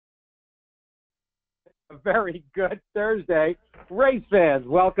Very good Thursday. Race fans,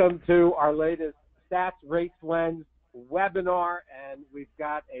 welcome to our latest Stats Race Lens webinar, and we've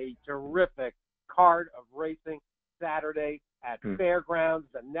got a terrific card of racing Saturday at Fairgrounds,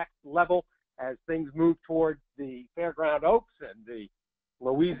 the next level as things move towards the Fairground Oaks and the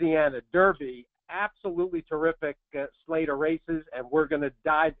Louisiana Derby. Absolutely terrific slate of races, and we're going to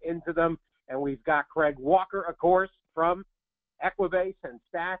dive into them. And we've got Craig Walker, of course, from Equibase and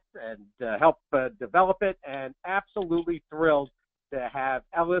Stats and help develop it, and absolutely thrilled to have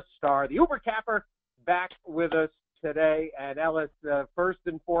Ellis Starr, the Uber Capper, back with us today. And Ellis, first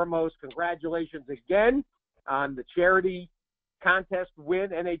and foremost, congratulations again on the charity contest win,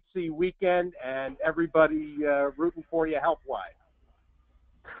 NHC weekend, and everybody rooting for you health-wise.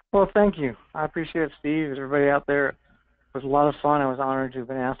 Well, thank you. I appreciate it, Steve. Everybody out there. It was a lot of fun. I was honored to have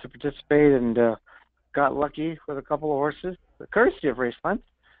been asked to participate and got lucky with a couple of horses, the courtesy of Race Lens,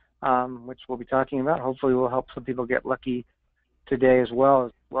 which we'll be talking about. Hopefully we'll help some people get lucky today as well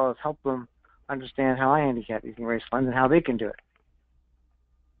as help them understand how I handicap using Race Lens and how they can do it.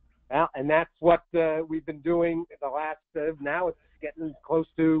 Well, and that's what we've been doing the last, now it's getting close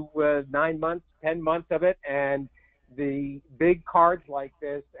to 9 months, 10 months of it, and the big cards like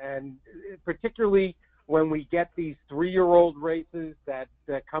this, and particularly when we get these 3-year-old races that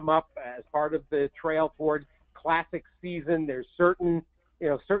come up as part of the trail toward classic season, there's certain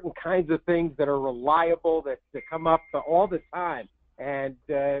kinds of things that are reliable that come up all the time. And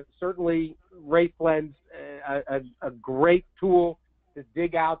certainly Race Lens, a great tool to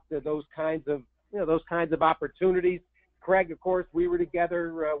dig out those kinds of opportunities. Craig, of course, we were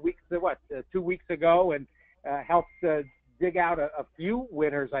together 2 weeks ago, and helped dig out a few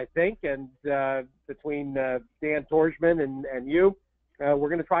winners, I think, and between Dan Torjman and you, we're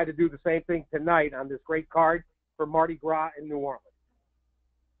going to try to do the same thing tonight on this great card for Mardi Gras in New Orleans.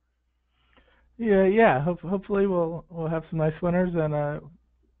 Yeah. Hopefully we'll have some nice winners, and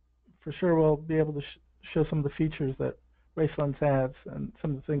for sure we'll be able to show some of the features that Race Lens has and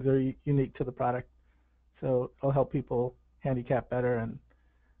some of the things that are unique to the product. So it'll help people handicap better and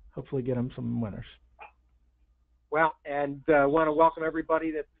hopefully get them some winners. Well, and I want to welcome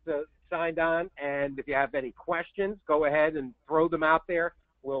everybody that's signed on. And if you have any questions, go ahead and throw them out there.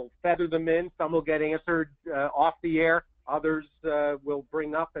 We'll feather them in. Some will get answered off the air. Others we'll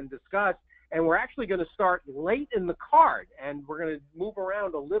bring up and discuss. And we're actually going to start late in the card, and we're going to move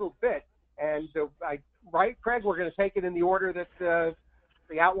around a little bit. And right, Craig, we're going to take it in the order that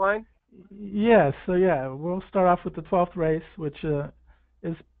the outline? Yes. So, we'll start off with the 12th race, which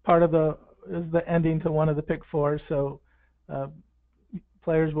is part of the ending to one of the pick fours, so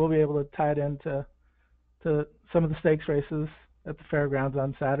players will be able to tie it into some of the stakes races at the fairgrounds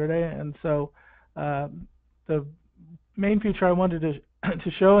on Saturday. And so the main feature I wanted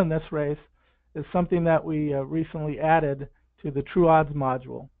to show in this race is something that we recently added to the True Odds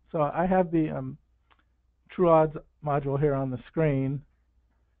module. So I have the True Odds module here on the screen,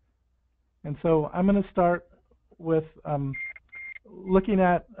 and so I'm going to start with looking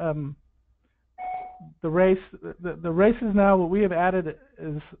at the race. The races now, what we have added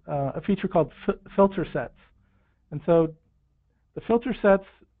is a feature called filter sets. And so the filter sets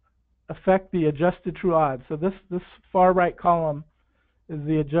affect the adjusted true odds. So this far right column is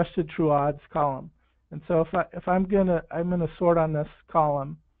the adjusted true odds column. And so if I'm gonna sort on this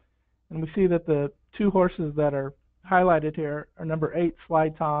column, and we see that the two horses that are highlighted here are number 8,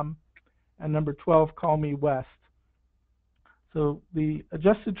 Slide Tom, and number 12, Call Me West. So the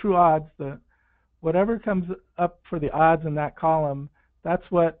adjusted true odds, whatever comes up for the odds in that column, that's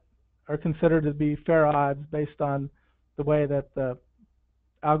what are considered to be fair odds based on the way that the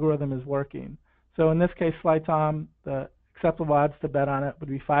algorithm is working. So in this case, Sly Tom, the acceptable odds to bet on it would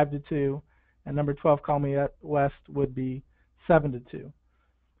be 5-2, and number 12, Call Me West, would be 7-2.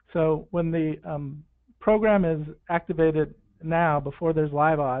 So when the program is activated now, before there's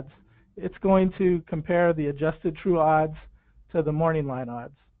live odds, it's going to compare the adjusted true odds to the morning line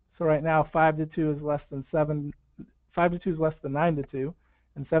odds. So right now, 5-2 is less than 5-2 is less than 9-2,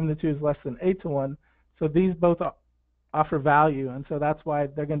 and 7-2 is less than 8-1. So these both offer value, and so that's why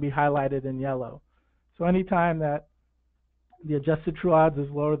they're going to be highlighted in yellow. So anytime that the adjusted true odds is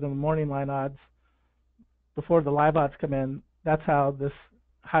lower than the morning line odds before the live odds come in, that's how this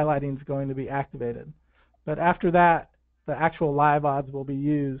highlighting is going to be activated. But after that, the actual live odds will be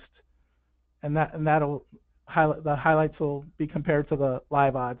used, and that'll the highlights will be compared to the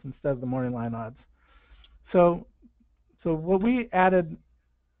live odds instead of the morning line odds. So what we added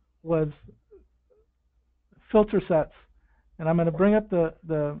was filter sets, and I'm going to bring up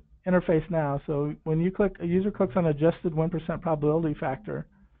the interface now. So when a user clicks on adjusted 1% probability factor,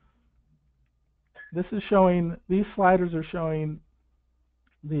 this is showing, these sliders are showing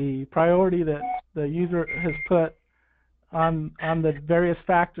the priority that the user has put on the various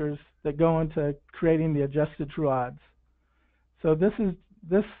factors that go into creating the adjusted true odds. So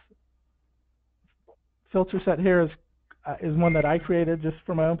this filter set here is one that I created just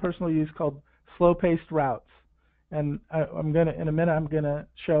for my own personal use, called slow-paced routes. And I'm gonna, in a minute, I'm gonna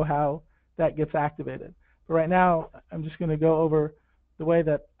show how that gets activated. But right now, I'm just gonna go over the way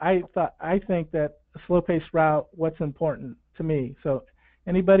that I think that a slow-paced route, what's important to me. So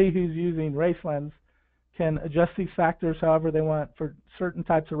anybody who's using RaceLens can adjust these factors however they want for certain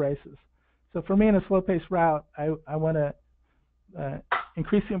types of races. So for me, in a slow-paced route, I want to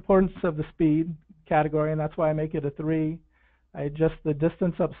increase the importance of the speed category, and that's why I make it a 3. I adjust the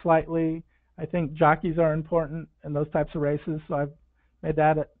distance up slightly. I think jockeys are important in those types of races, so I've made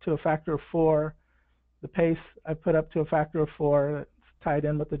that to a factor of 4. The pace I put up to a factor of 4. It's tied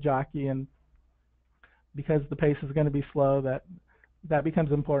in with the jockey, and because the pace is going to be slow, that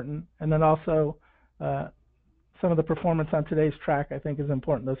becomes important. And then also some of the performance on today's track I think is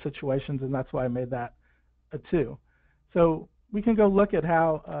important in those situations, and that's why I made that a 2. So we can go look at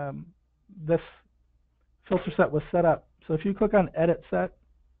how this filter set was set up. So if you click on Edit Set,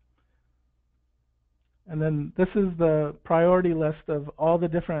 and then this is the priority list of all the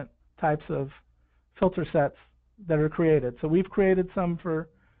different types of filter sets that are created. So we've created some for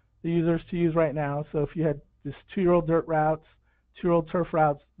the users to use right now. So if you had just 2-year-old dirt routes, 2-year-old turf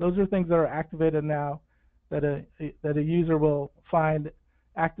routes, those are things that are activated now that a user will find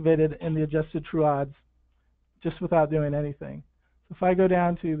activated in the adjusted true odds just without doing anything. So if I go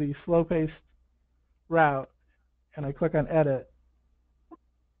down to the slow-paced route and I click on Edit,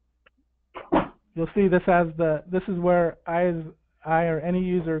 you'll see this is where I or any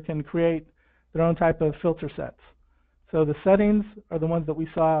user can create their own type of filter sets. So the settings are the ones that we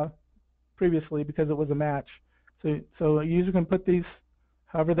saw previously because it was a match. So a user can put these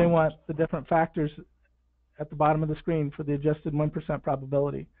however they want, the different factors at the bottom of the screen for the adjusted 1%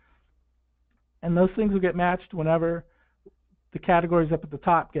 probability. And those things will get matched whenever the categories up at the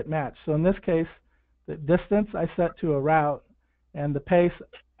top get matched. So in this case, the distance I set to a route, and the pace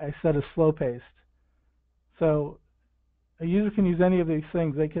I set as slow-paced. So a user can use any of these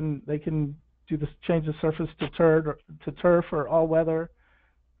things. They can do this, change the surface to turf or all weather,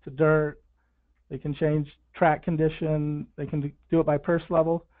 to dirt. They can change track condition. They can do it by purse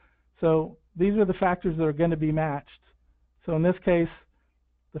level. So these are the factors that are going to be matched. So in this case,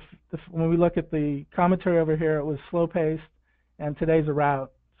 when we look at the commentary over here, it was slow-paced, and today's a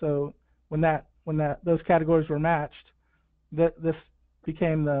route. So when those categories were matched, this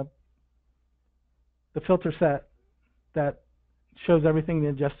became the filter set that shows everything in the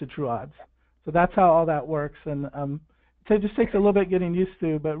adjusted true odds. So that's how all that works, and it just takes a little bit getting used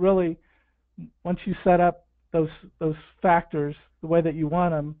to, but really, once you set up those factors the way that you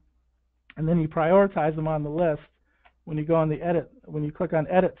want them, and then you prioritize them on the list, when you go on when you click on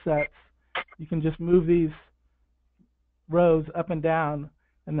Edit Sets, you can just move these rows up and down,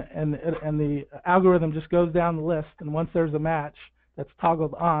 and the algorithm just goes down the list, and once there's a match that's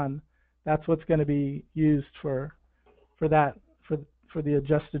toggled on, that's what's going to be used for the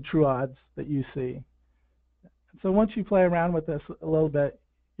adjusted true odds that you see. So once you play around with this a little bit,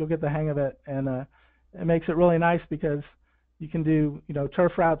 you'll get the hang of it, and it makes it really nice because you can do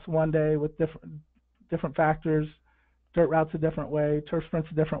turf routes one day with different factors, dirt routes a different way, turf sprints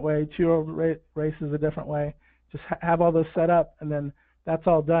a different way, 2-year-old races a different way. Just have all those set up, and then that's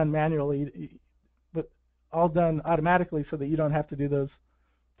all done manually, but all done automatically so that you don't have to do those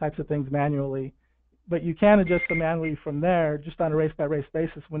types of things manually. But you can adjust them manually from there, just on a race-by-race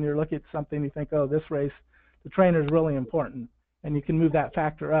basis. When you're looking at something, you think, oh, this race, the trainer is really important, and you can move that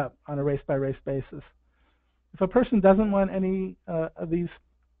factor up on a race-by-race basis. If a person doesn't want any of these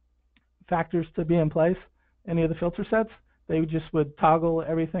factors to be in place, any of the filter sets, they just would toggle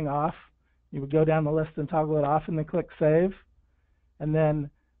everything off. You would go down the list and toggle it off, and then click Save. And then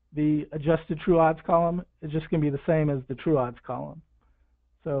the adjusted true odds column is just going to be the same as the true odds column.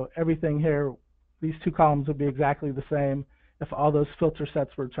 So everything here, these two columns would be exactly the same if all those filter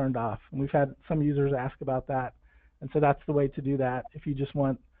sets were turned off. And we've had some users ask about that. And so that's the way to do that if you just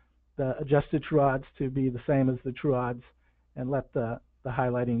want the adjusted true odds to be the same as the true odds, and let the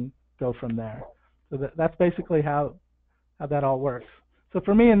highlighting go from there. So that's basically how that all works. So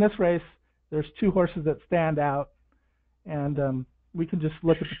for me in this race, there's 2 horses that stand out, and we can just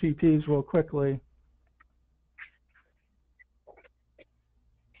look at the PPs real quickly.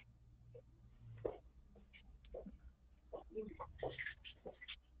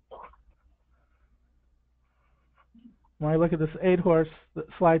 when I look at this 8-horse,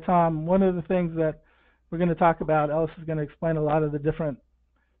 Sly Tom, one of the things that we're going to talk about, Ellis is going to explain a lot of the different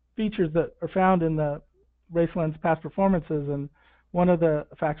features that are found in the Raceland's past performances, and one of the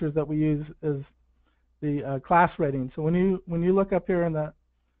factors that we use is the class rating. So when you look up here in the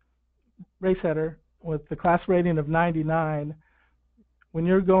race header with the class rating of 99, when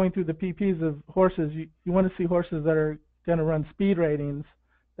you're going through the PPs of horses, you want to see horses that are going to run speed ratings,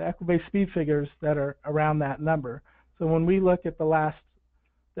 the Equibase speed figures that are around that number. So when we look at the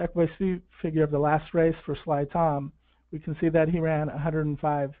Equibase speed figure of the last race for Sly Tom, we can see that he ran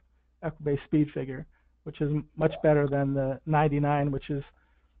 105 Equibase speed figure, which is much better than the 99, which is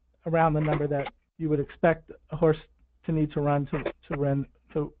around the number that you would expect a horse to need to run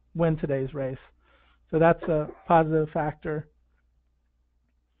to win today's race. So that's a positive factor.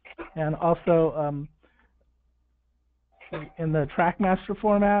 And also in the TrackMaster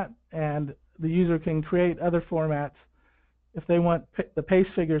format, and the user can create other formats. If they want the pace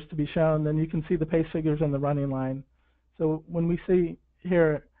figures to be shown, then you can see the pace figures on the running line. So when we see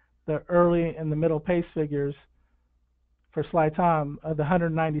here the early and the middle pace figures for Sly Tom, the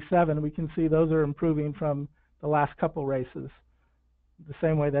 197, we can see those are improving from the last couple races, the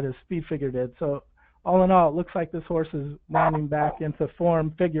same way that his speed figure did. So all in all, it looks like this horse is rounding back into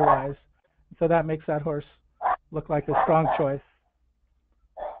form figure-wise. So that makes that horse look like a strong choice.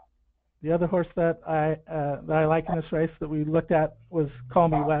 The other horse that I like in this race that we looked at was Call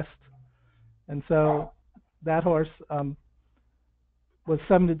Me West. And so that horse was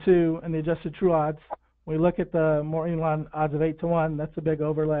 7-2 in the adjusted true odds. We look at the Maureen Lawn odds of 8-1, that's a big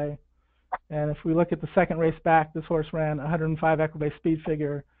overlay. And if we look at the second race back, this horse ran 105 Equibase speed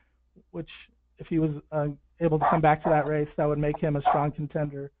figure, which if he was able to come back to that race, that would make him a strong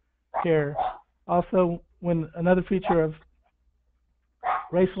contender here. Also, when another feature of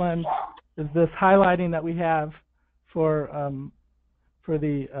Raceland is this highlighting that we have for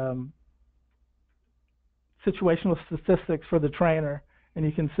the situational statistics for the trainer, and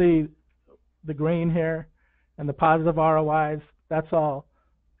you can see the green here and the positive ROIs. That's all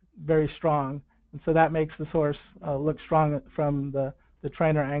very strong, and so that makes this horse look strong from the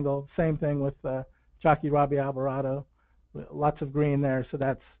trainer angle. Same thing with jockey Robbie Alvarado, lots of green there, so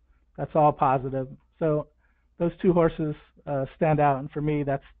that's all positive. So those two horses stand out, and for me,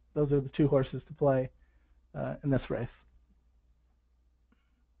 those are the two horses to play in this race.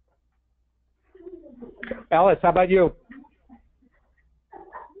 Ellis, how about you?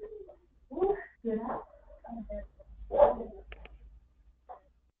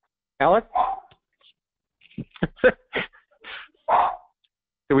 Ellis?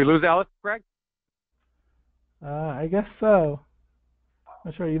 Did we lose Ellis, Craig? I guess so.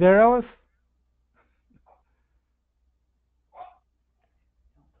 Not sure. Are you there, Ellis?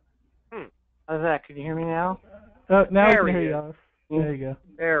 How's that? Can you hear me now? Now I can hear you, Ellis. There you go.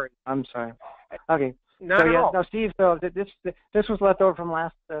 There. I'm sorry. Okay. Not at all. No, Steve. So this was left over from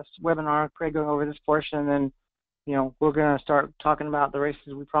last webinar. Craig going over this portion, and then we're going to start talking about the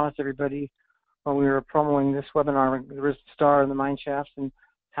races we promised everybody when we were promoting this webinar, the Ellis Starr and the Mine Shafts, and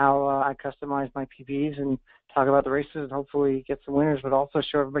how I customized my PPs, and talk about the races and hopefully get some winners, but also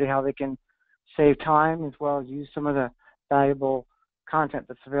show everybody how they can save time as well as use some of the valuable content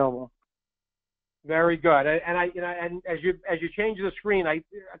that's available. Very good. And as you change the screen,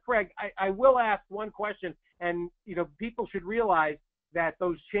 Craig, I will ask one question, and people should realize that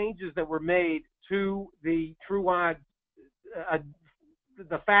those changes that were made to the true odds,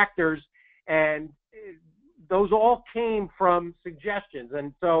 the factors, and those all came from suggestions.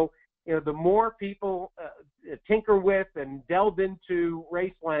 And so the more people tinker with and delve into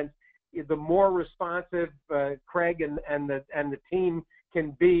Raceland, the more responsive Craig and the team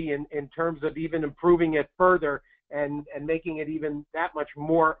can be in terms of even improving it further and making it even that much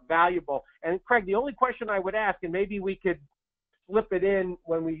more valuable. And Craig, the only question I would ask, and maybe we could slip it in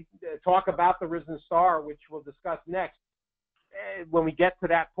when we talk about the Risen Star, which we'll discuss next when we get to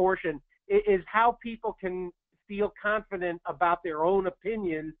that portion, is how people can feel confident about their own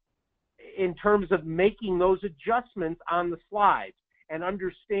opinion in terms of making those adjustments on the slides and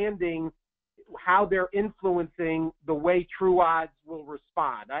understanding how they're influencing the way true odds will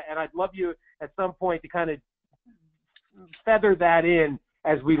respond. And I'd love you at some point to kind of feather that in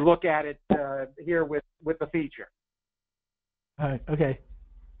as we look at it here with the feature. All right. Okay.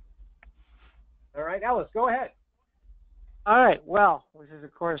 All right, Ellis, go ahead. All right. Well, this is,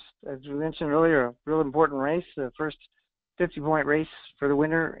 of course, as we mentioned earlier, a real important race, the first 50-point race for the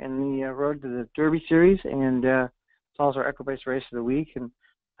winner in the Road to the Derby Series, and it's also our Equibase race of the week. And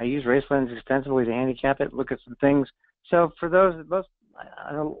I use Racelands extensively to handicap it, look at some things. So for those that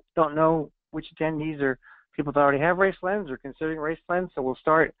I don't know which attendees or people that already have race lens or considering race lens. So we'll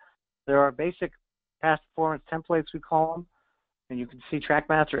start. There are basic past performance templates, we call them, and you can see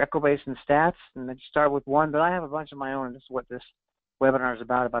TrackMaster, EchoBase, and Stats, and then you start with one. But I have a bunch of my own. This is what this webinar is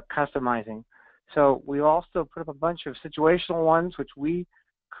about customizing. So we also put up a bunch of situational ones, which we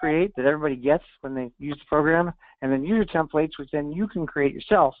create that everybody gets when they use the program, and then user templates, which then you can create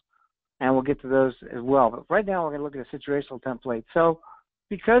yourself, and we'll get to those as well. But right now we're going to look at a situational template. So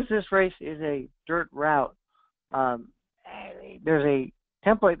because this race is a dirt route, there's a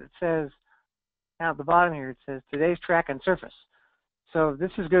template that says, down at the bottom here, it says today's track and surface. So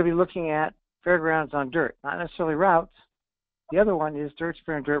this is going to be looking at fairgrounds on dirt, not necessarily routes. The other one is dirt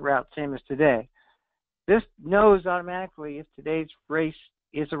sprint dirt route, same as today. This knows automatically if today's race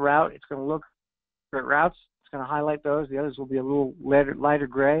is a route, it's going to look at routes. It's going to highlight those. The others will be a little lighter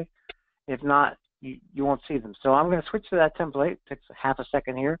gray. If not, you won't see them. So I'm going to switch to that template. It takes a half a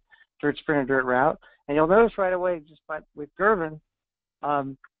second here, dirt sprint and dirt route. And you'll notice right away, just with Gervin,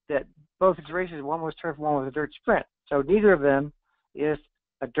 that both its races, one was turf, one was a dirt sprint. So neither of them is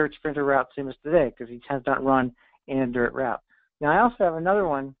a dirt sprinter route, same as today, because he has not run in a dirt route. Now, I also have another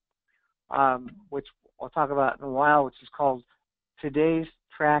one, which I'll talk about in a while, which is called today's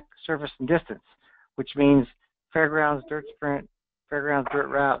track, surface, and distance, which means fairgrounds, dirt sprint, fairgrounds, dirt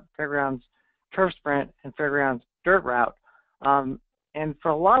route, fairgrounds, turf sprint, and fairgrounds, dirt route. And for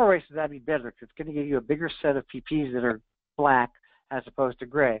a lot of races, that'd be better, because it's going to give you a bigger set of PPs that are black as opposed to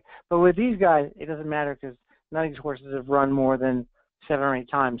gray. But with these guys, it doesn't matter, because none of these horses have run more than 7 or 8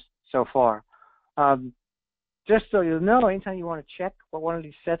 times so far. Just so you'll know, anytime you want to check what one of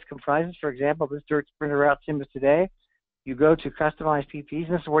these sets comprises, for example, this dirt sprinter route sim is today, you go to Customize PPs,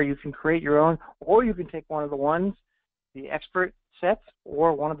 and this is where you can create your own, or you can take one of the ones, the expert sets,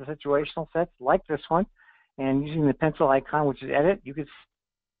 or one of the situational sets, like this one, and using the pencil icon, which is Edit, you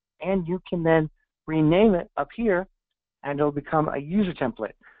can then rename it up here, and it'll become a user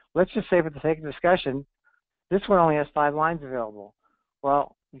template. Let's just say, for the sake of discussion, this one only has 5 lines available.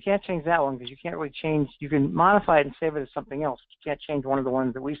 Well, you can't change that one because you can't really change. You can modify it and save it as something else. You can't change one of the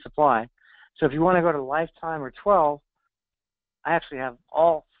ones that we supply. So if you want to go to lifetime or 12, I actually have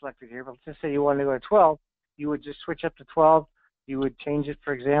all selected here, but let's just say you want to go to 12, you would just switch up to 12. You would change it,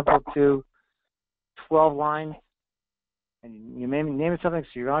 for example, to 12 lines, and you may name it something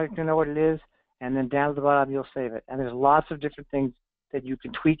so you're always going to know what it is, and then down at the bottom you'll save it. And there's lots of different things that you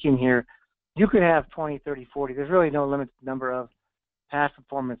can tweak in here. You could have 20, 30, 40. There's really no limited number of past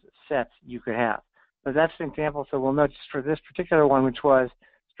performance sets you could have. But that's an example, so we'll note just for this particular one, which was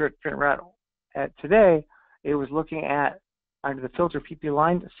sprint route today, it was looking at, under the filter PP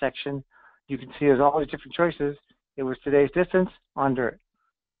line section, you can see there's all these different choices. It was today's distance on dirt.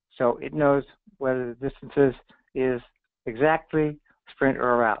 So it knows whether the distance is exactly sprint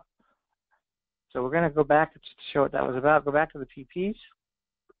or a route. So we're going to go back to show what that was about. Go back to the PPs.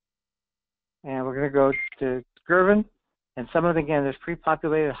 And we're going to go to Gervin. And some of it, again, there's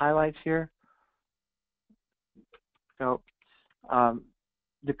pre-populated highlights here. So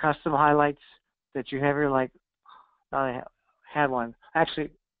the custom highlights that you have here, like I had one. Actually,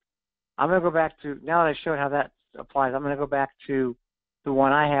 I'm going to go back to, now that I showed how that applies, I'm going to go back to the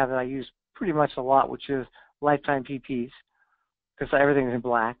one I have that I use pretty much a lot, which is lifetime PPs, because everything is in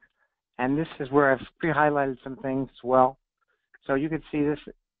black. And this is where I've pre-highlighted some things as well. So you can see this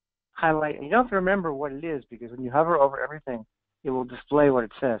highlight, and you don't have to remember what it is, because when you hover over everything, it will display what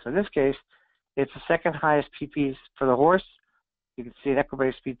it says. So in this case, it's the second highest PPs for the horse. You can see an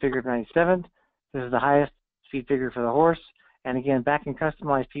EchoBase speed figure of 97. This is the highest speed figure for the horse. And again, back in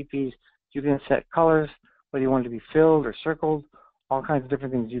Customized PPs, you can set colors, whether you want it to be filled or circled, all kinds of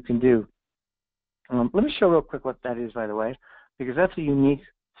different things you can do. Let me show real quick what that is, by the way, because that's a unique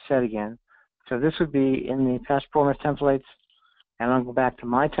set again. So this would be in the past performance templates, and I'll go back to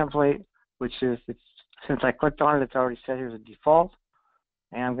my template, which is, since I clicked on it, it's already set here as a default.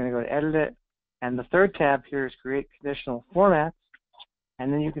 And I'm going to go to Edit It. And the third tab here is Create Conditional Formats.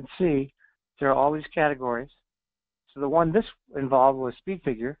 And then you can see there are all these categories. So the one this involved was speed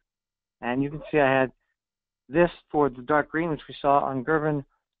figure. And you can see I had this for the dark green, which we saw on Gervin.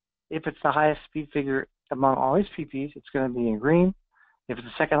 If it's the highest speed figure among all these PPs, it's going to be in green. If it's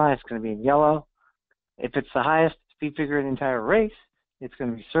the second highest, it's going to be in yellow. If it's the highest speed figure in the entire race, it's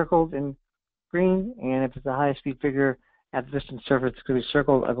going to be circled in green. And if it's the highest speed figure at the distance surface, it's going to be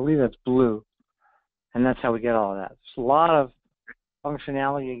circled, I believe that's blue. And that's how we get all of that. There's a lot of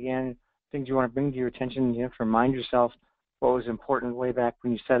functionality, again, things you want to bring to your attention, you have to remind yourself what was important way back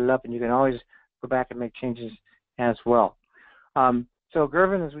when you set it up, and you can always go back and make changes as well. So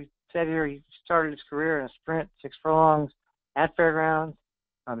Gervin, as we said here, he started his career in a sprint, 6 furlongs at Fairgrounds.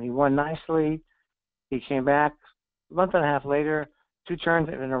 He won nicely. He came back a month and a half later, 2 turns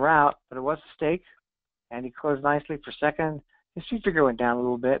in a rout, but it was a stake, and he closed nicely for second. His street figure went down a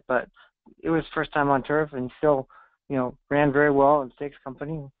little bit, but it was first time on turf, and he still, ran very well in stakes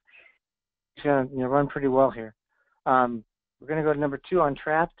company. He's going to, run pretty well here. We're going to go to number 2 on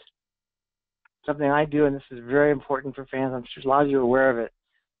Trapped. Something I do, and this is very important for fans. I'm sure a lot of you are aware of it.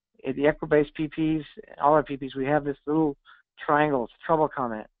 In the Equibase PPs, all our PPs, we have this little triangle. It's a trouble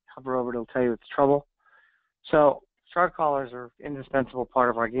comment. Hover over it, it'll tell you it's trouble. So chart callers are an indispensable part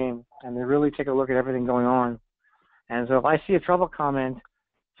of our game, and they really take a look at everything going on. And so if I see a trouble comment,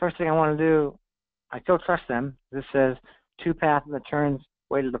 first thing I want to do, I still trust them. This says 2 path and the turns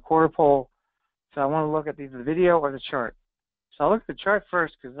way to the quarter pole. So I want to look at either the video or the chart. So I'll look at the chart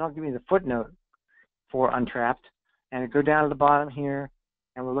first because that'll give me the footnote for Untrapped. And go down to the bottom here,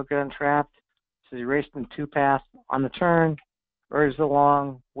 and we'll look at Untrapped. So he raced in 2 path on the turn, urged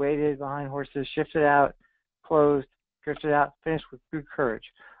along, waited behind horses, shifted out, closed, drifted out, finished with good courage.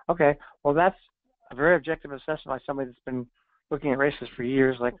 Okay, well that's a very objective assessment by somebody that's been looking at races for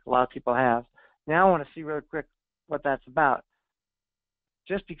years, like a lot of people have. Now I want to see real quick what that's about.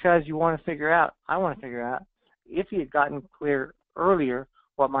 Just because you want to figure out, I want to figure out if he had gotten clear earlier,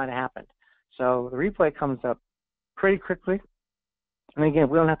 what might have happened. So the replay comes up pretty quickly. And again,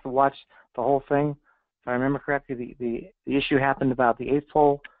 we don't have to watch the whole thing. If I remember correctly, the issue happened about the 8th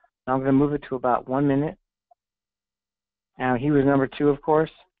hole. Now I'm going to move it to about 1 minute. Now he was number 2, of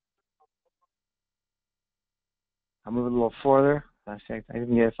course. I'll move it a little further. I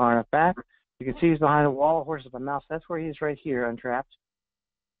didn't get it far enough back. You can see he's behind a wall of horses with a mouse. That's where he is right here, Untrapped.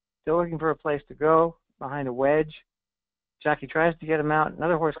 Still looking for a place to go, behind a wedge. Jockey tries to get him out.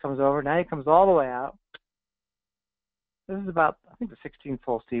 Another horse comes over. Now he comes all the way out. This is about, I think, the 16th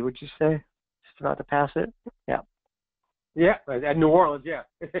hole, Steve, would you say? Just about to pass it? Yeah. Yeah, at New Orleans, yeah.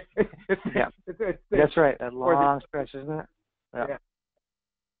 Yeah. That's right, that long stretch, isn't it? Yeah.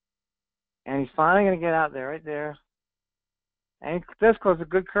 And he's finally going to get out there, right there. And he does close with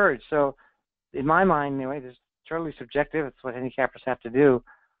good courage. So, in my mind, anyway, this is totally subjective. It's what handicappers have to do.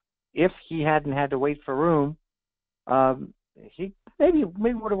 If he hadn't had to wait for room, he maybe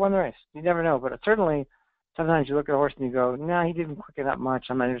would have won the race. You never know. But certainly, sometimes you look at a horse and you go, no, he didn't quicken up much.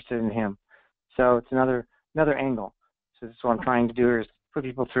 I'm not interested in him. So it's another angle. So this is what I'm trying to do is put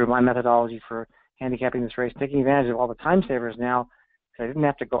people through my methodology for handicapping this race, taking advantage of all the time savers now. So I didn't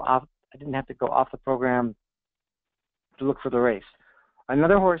have to go off the program to look for the race.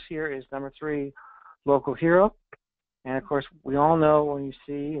 Another horse here is number 3, Local Hero. And of course, we all know when you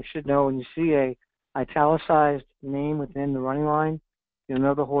see a italicized name within the running line, you'll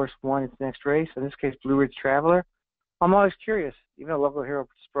know the horse won its next race. In this case, Blue Ridge Traveler. I'm always curious, even though Local Hero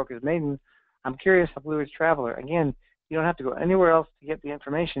just broke his maiden, I'm curious of Blue Ridge Traveler. Again, you don't have to go anywhere else to get the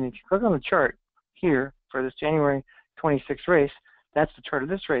information. If you click on the chart here for this January 26th race, that's the chart of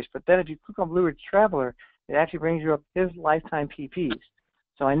this race. But then if you click on Blue Ridge Traveler, it actually brings you up his lifetime PPs.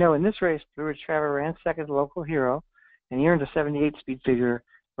 So I know in this race, Blue Ridge Traveler ran second to Local Hero, and he earned a 78 speed figure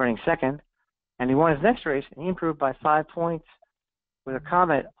running second. And he won his next race, and he improved by 5 points with a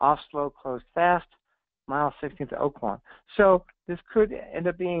Comet off slow, closed fast, mile 16th to Oaklawn. So this could end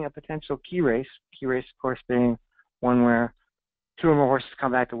up being a potential key race. Key race, of course, being one where 2 or more horses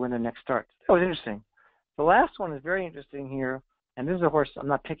come back to win their next start. That was interesting. The last one is very interesting here, and this is a horse I'm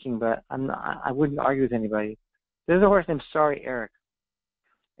not picking, but I wouldn't argue with anybody. There's a horse named Sorry Eric,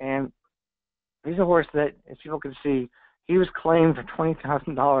 and he's a horse that, as people can see, he was claimed for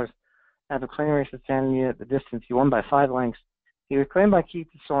 $20,000 at the claim race at Santa Anita at the distance. He won by 5 lengths. He was claimed by Keith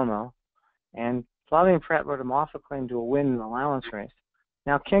DeSormo, and Flavia and Pratt wrote him off a claim to a win in the allowance race.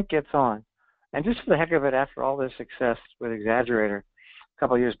 Now Kent gets on, and just for the heck of it, after all this success with Exaggerator a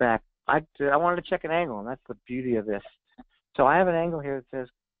couple of years back, I wanted to check an angle, and that's the beauty of this. So I have an angle here that says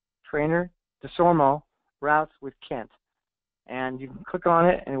Trainer DeSormo routes with Kent, and you can click on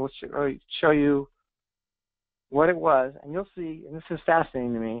it, and it will show you what it was, and you'll see, and this is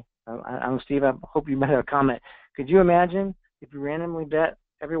fascinating to me. I'm Steve, I hope you might have a comment. Could you imagine if you randomly bet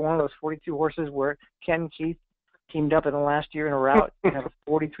every one of those 42 horses where Ken and Keith teamed up in the last year in a route and have a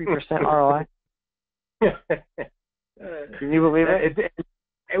 43% ROI? Can you believe it?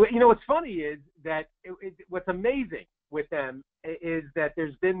 What's funny is that what's amazing with them is that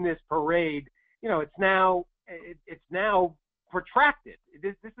there's been this parade. It's now protracted.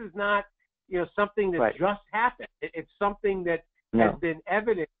 This is not something that right. just happened. It's something that has been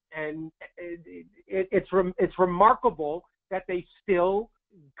evident, and it's remarkable that they still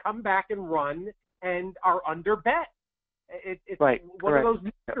come back and run and are under bet. It's right. one Correct. of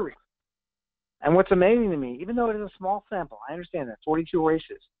those mysteries. And what's amazing to me, even though it is a small sample, I understand that, 42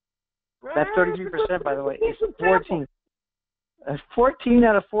 races, That 33%, by the way, is 14. 14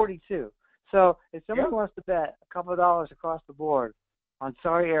 out of 42. So if somebody wants to bet a couple of dollars across the board on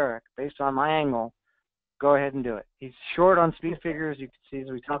Sorry Eric based on my angle, go ahead and do it. He's short on speed figures. You can see,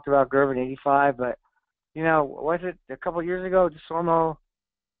 as we talked about, Gervin 85, but was it a couple of years ago, DeSormo,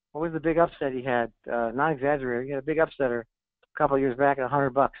 what was the big upset he had? Not exaggerating. He had a big upsetter a couple of years back at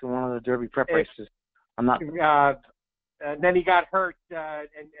 $100 in one of the Derby prep races. I'm not. And then he got hurt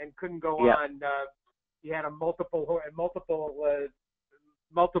and couldn't go on. He had a multiple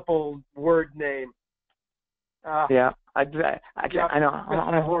word name. I know.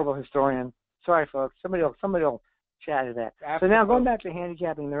 I'm a horrible historian. Sorry, folks. Somebody will chat to that. Absolutely. So now going back to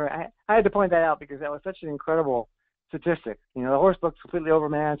handicapping, I had to point that out because that was such an incredible statistic. The horse looked completely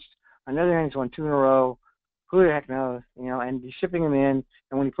overmatched. On the other hand, he's won 2 in a row. Who the heck knows? And he's shipping him in.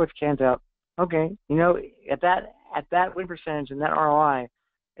 And when he puts Kent up, okay, at that win percentage and that ROI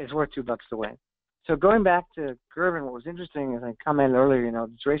is worth $2 to win. So going back to Gervin, what was interesting, as I commented earlier,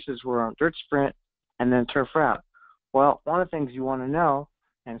 these races were on dirt sprint and then turf route. Well, one of the things you want to know,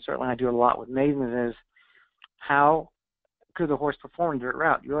 and certainly I do a lot with maidens, is how could the horse perform in dirt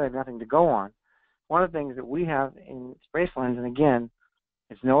route? You really have nothing to go on. One of the things that we have in Racelands, and again,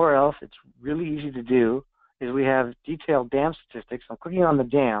 it's nowhere else, it's really easy to do, is we have detailed dam statistics. I'm clicking on the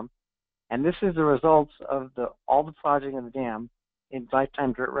dam, and this is the results of all the projecting of the dam in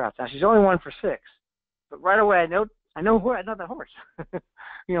lifetime dirt routes. Now, she's only 1 for 6, but right away I know that horse.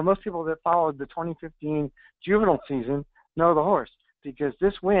 Most people that followed the 2015 juvenile season know the horse because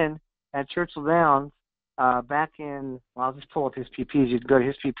this win at Churchill Downs back in, I'll just pull up his PPs. You can go to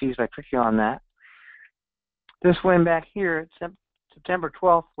his PPs by clicking on that. This win back here, September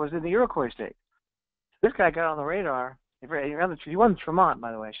 12th, was in the Iroquois Stakes. This guy got on the radar. He won Tremont,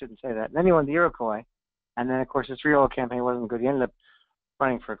 by the way. I shouldn't say that. And then he won the Iroquois. And then, of course, his 3-year-old campaign wasn't good. He ended up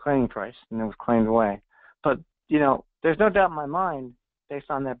running for a claiming price, and it was claimed away. But, there's no doubt in my mind, based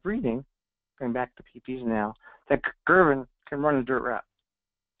on that breeding, going back to PPs now, that Gervin can run a dirt route.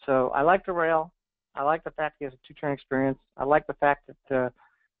 So I like the rail. I like the fact he has a 2-turn experience. I like the fact that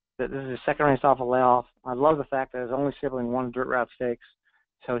this is his second race off a layoff. I love the fact that his only sibling won dirt route stakes.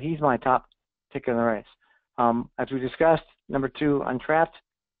 So he's my top pick in the race. As we discussed, number 2, Untrapped,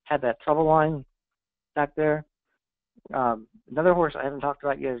 had that trouble line back there. Another horse I haven't talked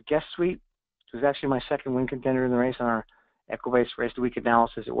about yet is Guest Suite, who's actually my second win contender in the race on our Equibase Race of the Week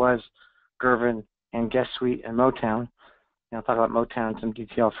analysis. It was Gervin and Guest Suite and Motown. I'll talk about Motown in some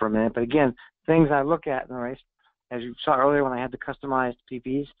detail for a minute. But again, things I look at in the race, as you saw earlier when I had the customized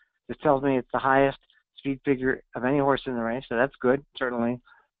PPs, this tells me it's the highest speed figure of any horse in the race, so that's good, certainly.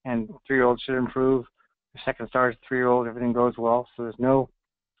 And 3-year-olds should improve. The second star is 3-year-old. Everything goes well, so there's no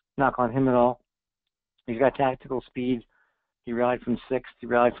knock on him at all. He's got tactical speed. He rallied from 6th. He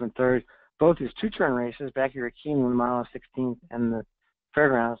rallied from 3rd. Both his 2-turn races back here at Keeneland, the mile of 16th, and the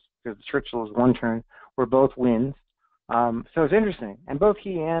Fairgrounds, because the Churchill is 1 turn, were both wins. So it's interesting. And both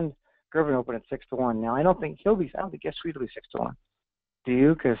he and Gervin open at 6-1. Now, I don't think Guest Suite will be 6-1. Do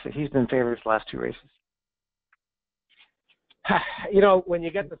you? Because he's been favored his last 2 races. When you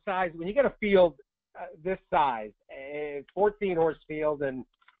get the size, when you get a field this size, a 14-horse field, and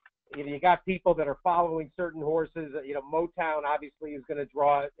you got people that are following certain horses. Motown obviously is going to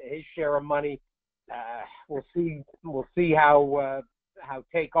draw his share of money. We'll see how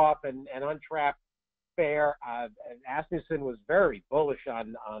Takeoff and Untrapped fare. Asmussen was very bullish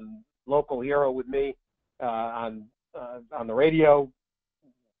on Local Hero with me on the radio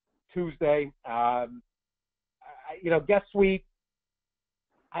Tuesday. Guest Suite,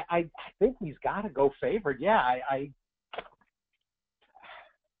 I think he's got to go favored. Yeah,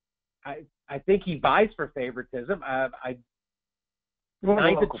 I think he buys for favoritism.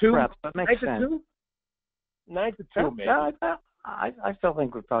 9-2. That makes sense. 9-2, maybe. I still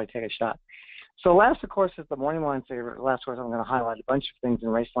think we'd probably take a shot. So last, of course, is the morning line favorite. Last course, I'm going to highlight a bunch of things in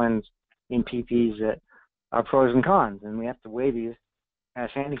Racelands in PPs that are pros and cons, and we have to weigh these as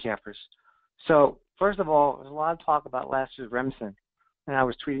handicappers. So first of all, there's a lot of talk about last year's Remsen, and I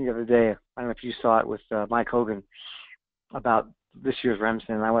was tweeting the other day. I don't know if you saw it with Mike Hogan about this year's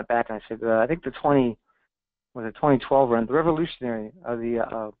Remsen, and I went back and I said, I think the 2012 run, the revolutionary,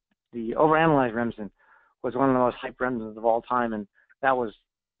 the overanalyzed Remsen was one of the most hyped Remsens of all time, and that was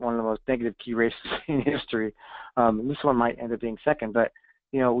one of the most negative key races in history. This one might end up being second, but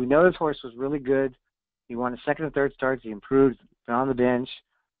we know this horse was really good. He won his second and third starts. He improved, been on the bench,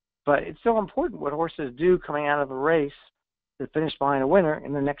 but it's still important what horses do coming out of a race to finish behind a winner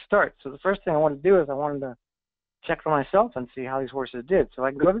in the next start. So the first thing I wanted to do is I wanted to check for myself and see how these horses did. So I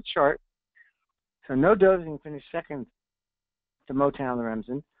can go to the chart. So No Dozing finished second to Motown the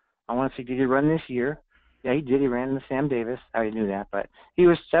Remsen. I want to see, did he run this year? Yeah, he did. He ran in the Sam Davis. I already knew that, but he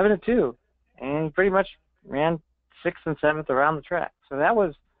was 7-2, and he pretty much ran 6th and 7th around the track. So that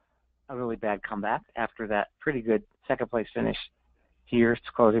was a really bad comeback after that pretty good second-place finish here,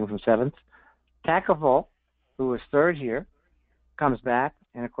 closing from 7th. Tackleval, who was 3rd here, comes back,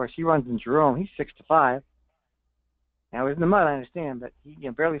 and of course he runs in Jerome. He's 6-5. Now he's in the mud, I understand, but he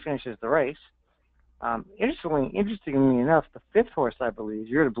barely finishes the race. Interestingly enough, the 5th horse, I believe,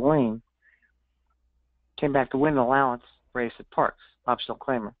 You're to Blame, came back to win an allowance race at Parks, Optional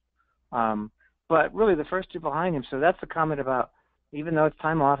Claimer. But really the first two behind him, so that's the comment about, even though it's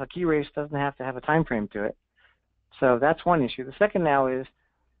time off, a key race doesn't have to have a time frame to it. So that's one issue. The second now is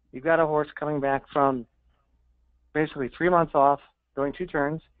you've got a horse coming back from basically 3 months off, going 2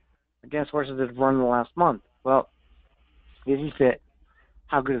 turns against horses that have run in the last month. Well, is he fit?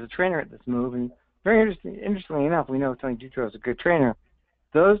 How good is the trainer at this move? And very interestingly enough, we know Tony Dutro is a good trainer.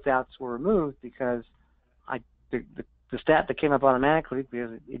 Those doubts were removed because the stat that came up automatically,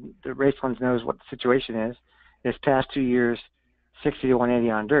 because the race ones knows what the situation is past 2 years, 60 to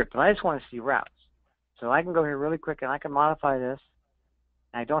 180 on dirt. But I just want to see routes. So I can go here really quick and I can modify this.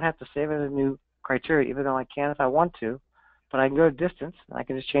 I don't have to save it as a new criteria, even though I can if I want to. But I can go to distance and I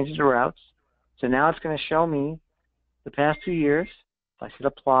can just change it to routes. So now it's going to show me the past 2 years. If I hit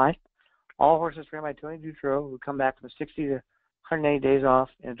apply, all horses ran by Tony Dutro who come back from 60 to 180 days off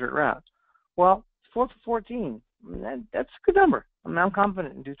in a dirt route. Well, 4 for 14. I mean, that's a good number. I mean, I'm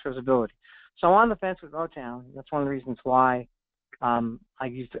confident in Dutro's ability. So I'm on the fence with Motown. That's one of the reasons why I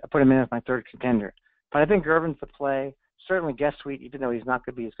put him in as my 3rd contender. But I think Irvin's the play. Certainly Guest Suite, even though he's not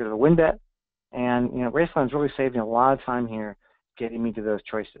going to be as good of a win bet. And, Raceland's really saved me a lot of time here getting me to those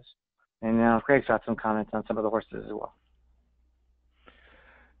choices. And now Craig's got some comments on some of the horses as well.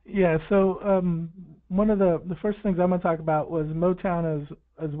 Yeah, so one of the first things I'm going to talk about was Motown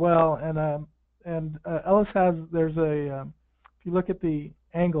as well, and Ellis there's a if you look at the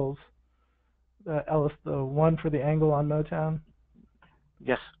angles, Ellis, the one for the angle on Motown.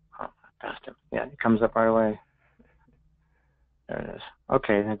 Yes, I passed him. Yeah, it comes up right away. There it is.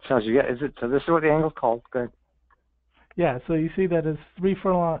 Okay, and it tells you. Yeah, so this is what the angle's called. Good. Yeah, so you see that it's 3 5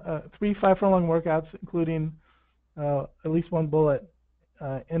 furlong workouts, including at least one bullet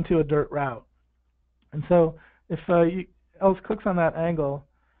into a dirt route. And so if Ellis clicks on that angle,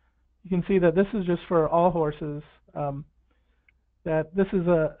 you can see that this is just for all horses, that this is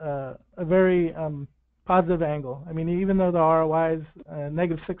a very positive angle. I mean, even though the ROI is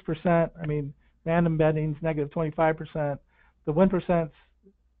 -6%, I mean, random betting's -25%, the win percent's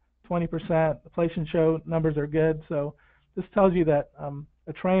 20%, the place and show numbers are good. So this tells you that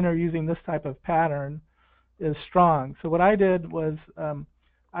a trainer using this type of pattern is strong. So what I did was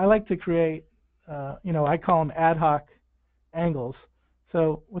I like to create, I call them ad hoc angles.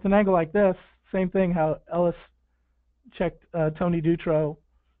 So with an angle like this, same thing how Ellis checked Tony Dutro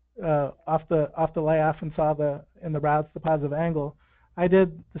off the layoff and saw in the routes the positive angle. I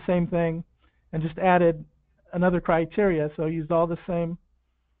did the same thing and just added another criteria. So I used all the same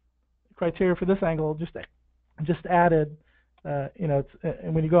criteria for this angle, just added,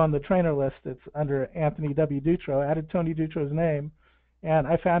 and when you go on the trainer list, it's under Anthony W. Dutro. Added Tony Dutro's name, and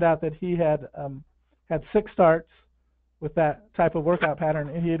I found out that he had 6 starts with that type of workout pattern,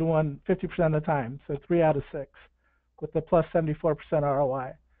 and he had won 50% of the time, so 3 out of 6, with the plus 74%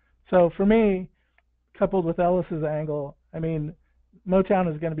 ROI. So for me, coupled with Ellis's angle, I mean,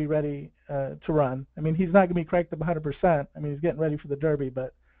 Motown is going to be ready to run. I mean, he's not going to be cranked up 100%. I mean, he's getting ready for the Derby,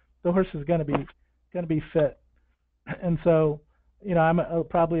 but the horse is going to be fit. And so, I'm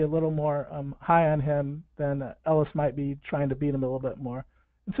probably a little more high on him than Ellis might be, trying to beat him a little bit more.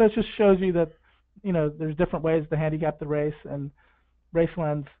 And so it just shows you that, there's different ways to handicap the race, and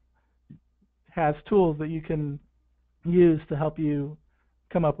Raceland has tools that you can use to help you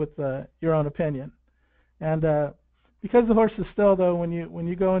come up with your own opinion. And because the horse is still, though, when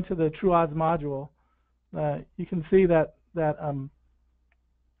you go into the True Odds module, you can see that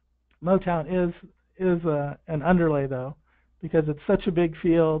Motown is an underlay, though, because it's such a big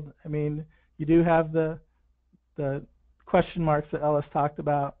field. I mean, you do have the question marks that Ellis talked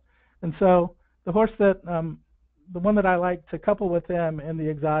about, and so the horse that the one that I like to couple with him in the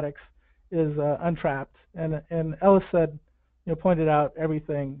exotics is Untrapped, and Ellis said, pointed out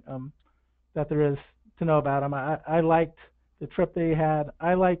everything that there is to know about him. I liked the trip that he had.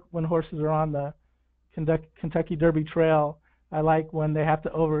 I like when horses are on the Kentucky Derby Trail. I like when they have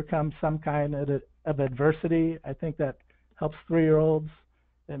to overcome some kind of adversity. I think that helps 3-year-olds.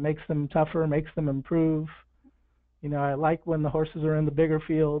 It makes them tougher, makes them improve. I like when the horses are in the bigger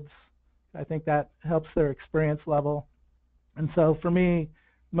fields. I think that helps their experience level. And so for me,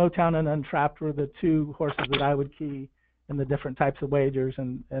 Motown and Untrapped were the two horses that I would key in the different types of wagers,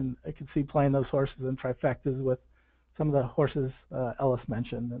 and I could see playing those horses in trifectas with some of the horses Ellis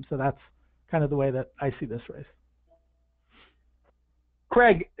mentioned, and so that's kind of the way that I see this race.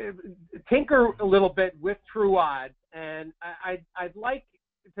 Craig, tinker a little bit with True Odds, and I'd like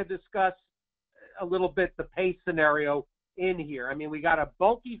to discuss a little bit the pace scenario in here. I mean, we got a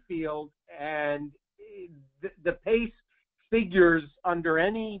bulky field, and the pace figures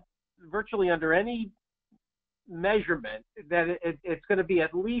virtually under any measurement that it's going to be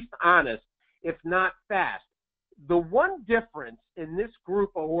at least honest, if not fast. The one difference in this group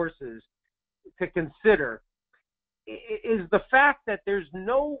of horses to consider is the fact that there's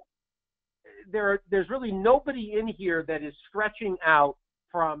really nobody in here that is stretching out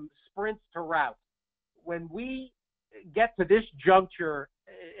from sprints to routes. When we get to this juncture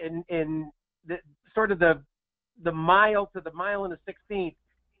in the sort of the mile to the mile and the 16th,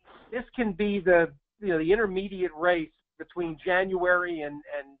 this can be the intermediate race between January and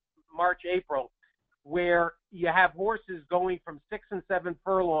March, April, where you have horses going from 6 and 7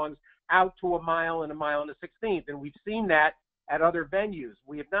 furlongs out to a mile and the 16th. And we've seen that at other venues.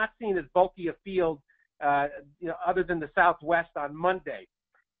 We have not seen as bulky a field, other than the Southwest on Monday.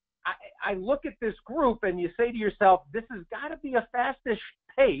 I look at this group and you say to yourself, this has got to be a fastish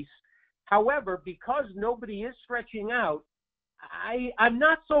pace. However, because nobody is stretching out, I'm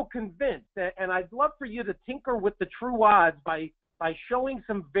not so convinced. And I'd love for you to tinker with the True Odds by showing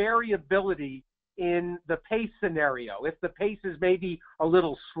some variability in the pace scenario. If the pace is maybe a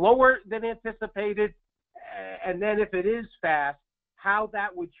little slower than anticipated, and then if it is fast, how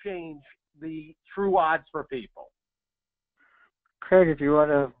that would change the True Odds for people. Craig, if you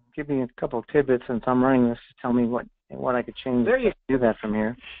want to give me a couple of tidbits since I'm running this, tell me what I could change to do that from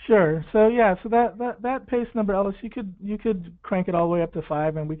here. Sure. So that pace number, Ellis, you could crank it all the way up to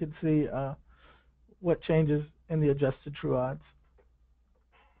 5, and we could see what changes in the adjusted True Odds.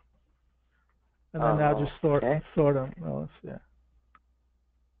 And then now just sort them, Ellis. Yeah.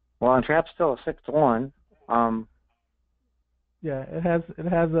 Well, Untrapped's still a 6-1. Yeah, it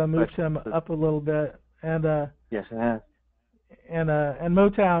has moved him up a little bit, and yes, it has. And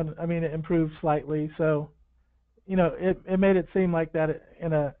Motown, I mean, it improved slightly, so it made it seem like that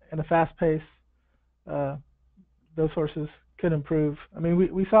in a fast pace, those horses could improve. I mean,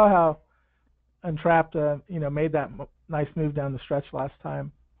 we saw how Untrapped made that nice move down the stretch last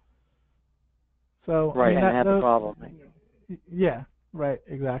time. So right, and had the problem. Yeah, right,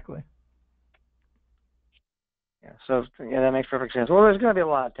 exactly. Yeah, so that makes perfect sense. Well, there's going to be a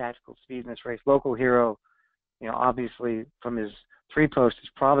lot of tactical speed in this race. Local Hero, obviously from his 3-post is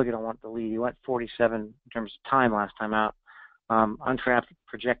probably going to want the lead. He went 47 in terms of time last time out. Untrapped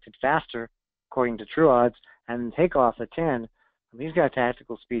projected faster according to True Odds, and Takeoff at 10. He's got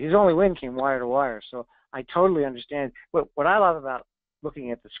tactical speed. His only win came wire to wire, so I totally understand. What I love about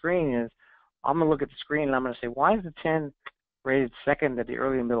looking at the screen is I'm going to look at the screen and I'm going to say, why is the 10 rated second at the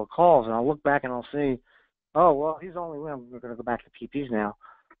early and middle calls? And I'll look back and I'll see, oh, well, his only win, we're going to go back to PPs now.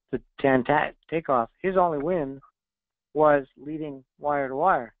 The 10 Takeoff, his only win was leading wire to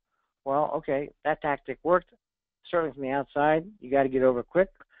wire. Well, okay, that tactic worked. Certainly from the outside, you got to get over quick.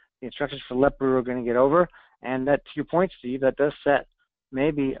 The instructions for Let Brewer are going to get over. And that, to your point, Steve, that does set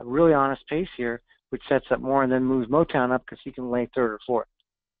maybe a really honest pace here, which sets up more and then moves Motown up because he can lay 3rd or 4th.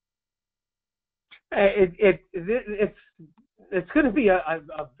 It's going to be a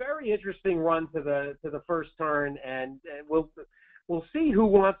very interesting run to the first turn, and we'll see who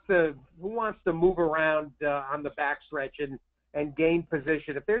wants to move around on the backstretch and gain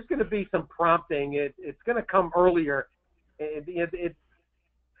position. If there's going to be some prompting, it's going to come earlier.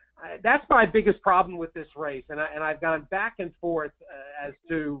 That's my biggest problem with this race, and I've gone back and forth as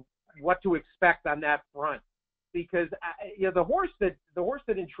to what to expect on that front. Because the horse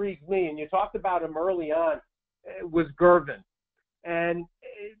that intrigues me, and you talked about him early on, was Gervin. And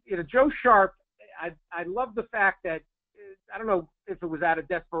Joe Sharp, I love the fact that I don't know if it was out of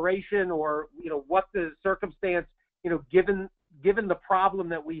desperation or what the circumstance, given the problem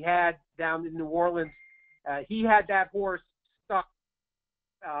that we had down in New Orleans, he had that horse stuck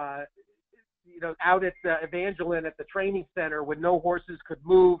out at Evangeline at the training center when no horses could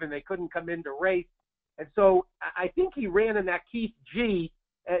move and they couldn't come in to race. And so I think he ran in that Keith G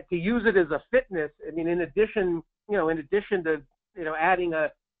to use it as a fitness. I mean, in addition to adding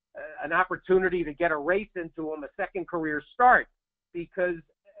an opportunity to get a race into him, a second career start, because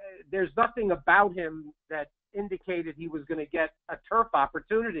there's nothing about him that indicated he was going to get a turf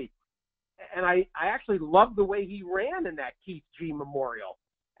opportunity. And I actually love the way he ran in that Keith G Memorial.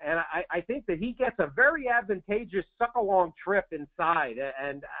 and I think that he gets a very advantageous suck-along trip inside,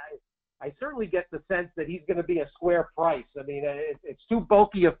 and I certainly get the sense that he's going to be a square price. I mean, it's too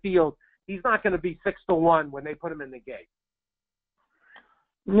bulky a field. He's not going to be 6-1 when they put him in the gate.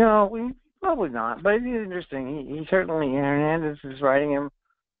 No, probably not. But it is interesting. He certainly, Hernandez is riding him.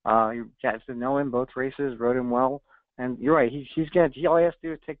 You got to know him both races, rode him well. And you're right. All he has to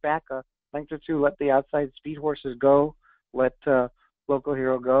do is take back a length or two, let the outside speed horses go, let Local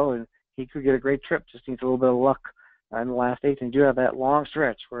Hero go, and he could get a great trip. Just needs a little bit of luck in the last 8. And you do have that long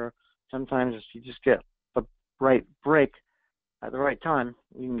stretch where sometimes if you just get the right break at the right time,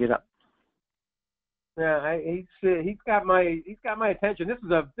 you can get up. Yeah, he's got my attention.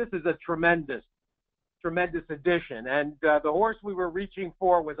 This is a tremendous addition, and the horse we were reaching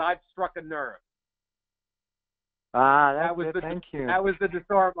for was I've Struck a Nerve. That was it. Thank you. That was the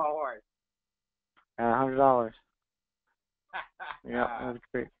DeSorbo horse. $100. Yeah, that was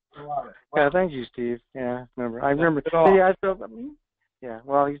great. Yeah, thank you, Steve. Yeah, I remember. Yeah,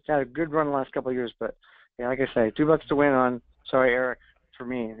 well, he's had a good run the last couple of years, but yeah, like I say, $2 to win on. Sorry, Eric, for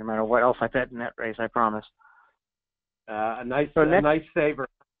me. No matter what else I bet in that race, I promise. A nice saver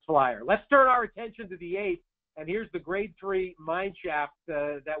flyer. Let's turn our attention to the 8th, and here's the Grade 3 mine shaft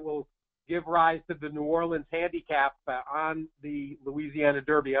that will give rise to the New Orleans Handicap on the Louisiana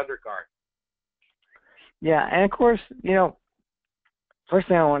Derby undercard. Yeah, and of course, first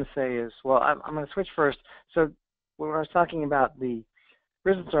thing I want to say is, well, I'm going to switch first. So when I was talking about the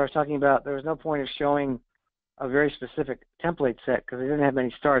Prison Star, I was talking about there was no point of showing a very specific template set because they didn't have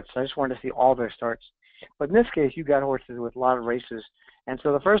many starts. So I just wanted to see all their starts. But in this case, you got horses with a lot of races. And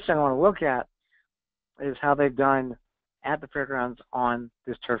so the first thing I want to look at is how they've done at the fairgrounds on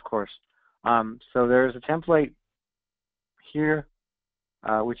this turf course. So there's a template here,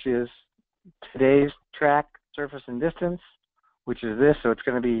 which is today's track, surface, and distance, which is this. So it's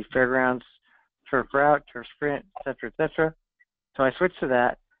going to be fairgrounds, turf route, turf sprint, et cetera, et cetera. So I switched to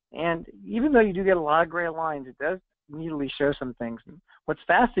that. And even though you do get a lot of gray lines, it does immediately show some things. And what's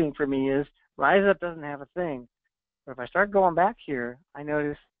fascinating for me is Rise Up doesn't have a thing. But if I start going back here, I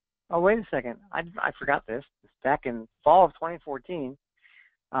notice, oh, wait a second. I forgot this. Back in fall of 2014,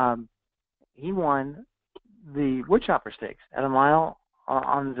 he won the Woodchopper Stakes at a mile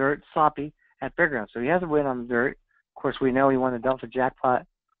on the dirt, sloppy, at fairgrounds. So he has a win on the dirt. Of course, we know he won the Delta Jackpot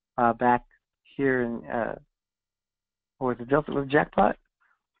back here in, or was the Delta with Jackpot?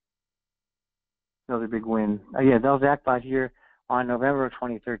 Another big win. Yeah, Delta Jackpot here on November of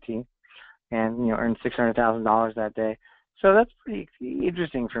 2013, and earned $600,000 that day. So that's pretty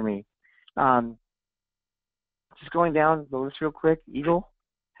interesting for me. Just going down the list real quick, Eagle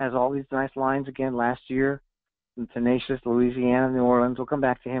has all these nice lines again last year. And Tenacious, Louisiana, New Orleans. We'll come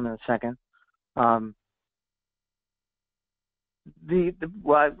back to him in a second. Actually,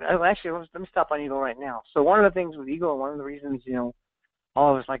 let me stop on Eagle right now. So one of the things with Eagle, and one of the reasons,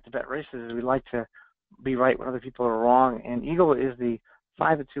 all of us like to bet races is we like to be right when other people are wrong. And Eagle is the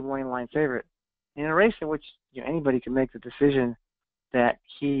 5-2 morning line favorite in a race in which anybody can make the decision that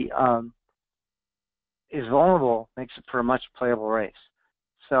he is vulnerable, makes it for a much playable race.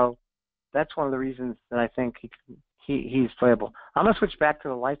 So that's one of the reasons that I think he's playable. I'm going to switch back to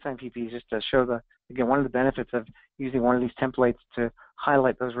the lifetime PPs just to show one of the benefits of using one of these templates to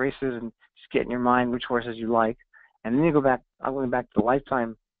highlight those races and just get in your mind which horses you like. And then I'm going back to the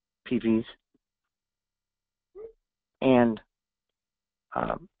lifetime PPs and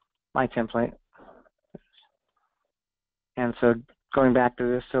my template. And so going back to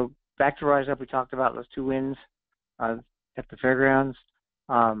this, so back to Rise Up, we talked about those 2 wins at the fairgrounds.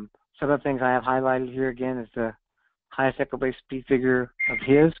 Some of the things I have highlighted here again is the highest equibase speed figure of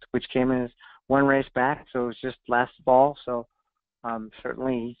his, which came in as 1 race back, so it was just last fall. So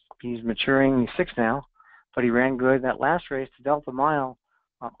certainly he's maturing. He's 6 now, but he ran good. That last race, the Delta Mile,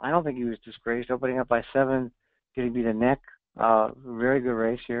 I don't think he was disgraced, opening up by 7, getting beat a neck. Very good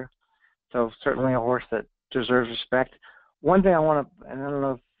race here. So certainly a horse that deserves respect. One thing I want to, and I don't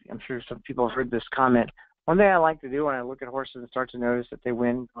know if, I'm sure some people have heard this comment, one thing I like to do when I look at horses and start to notice that they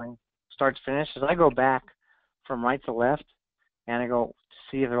win going start to finish is I go back from right to left and I go to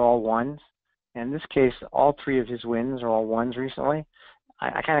see if they're all ones. And in this case, all 3 of his wins are all ones recently.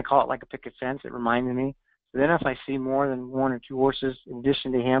 I kind of call it like a picket fence. It reminded me. So then if I see more than 1 or 2 horses in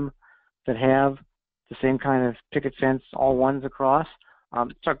addition to him that have the same kind of picket fence, all ones across, I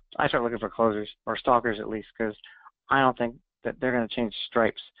start looking for closers or stalkers at least, because I don't think that they're going to change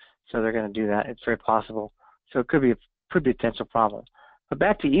stripes. So they're going to do that. It's very possible. So it could be a potential problem. But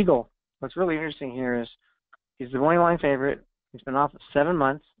back to Eagle. What's really interesting here is he's the morning line favorite. He's been off 7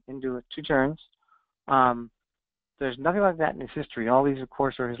 months into 2 turns. The There's nothing like that in his history. All these, of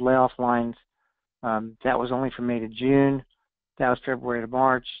course, are his layoff lines. That was only from May to June. That was February to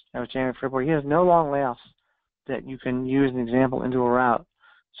March. That was January to February. He has no long layoffs that you can use an example into a route.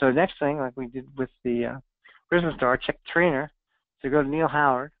 So next thing, like we did with the Christmas Star, check the trainer. So go to Neil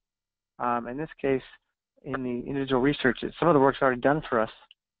Howard. In this case, in the individual research, some of the work's already done for us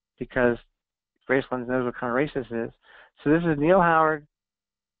because Racelands knows what kind of race this is. So this is Neil Howard,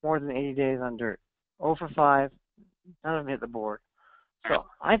 more than 80 days on dirt. 0 for 5, none of them hit the board. So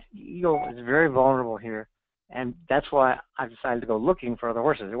I think Eagle is very vulnerable here, and that's why I decided to go looking for other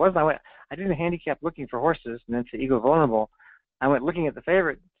horses. It wasn't I didn't handicap looking for horses and then say Eagle vulnerable. I went looking at the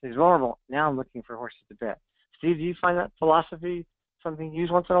favorite, he's vulnerable. Now I'm looking for horses to bet. Steve, do you find that philosophy something you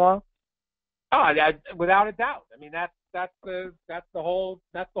use once in a while? Oh, without a doubt. I mean, that's the whole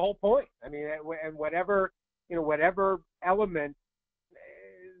point. I mean, and whatever element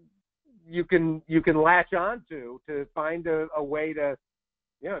you can latch on to find a way to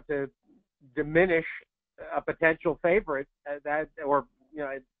to diminish a potential favorite or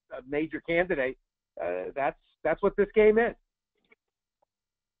a major candidate. That's what this game is.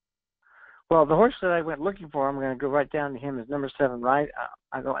 Well, the horse that I went looking for, I'm going to go right down to him, is number 7. Right,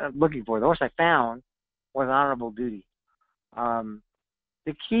 I'm looking for the horse I found was Honorable Duty.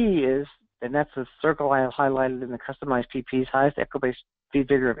 The key is, and that's the circle I have highlighted in the customized PPs, highest equibase speed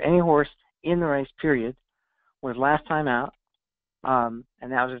figure of any horse in the race, period, was last time out. And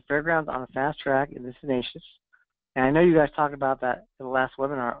that was at Fairgrounds on a fast track in the Tenacious. And I know you guys talked about that in the last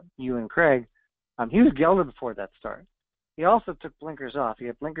webinar, you and Craig. He was gelded before that start. He also took blinkers off. He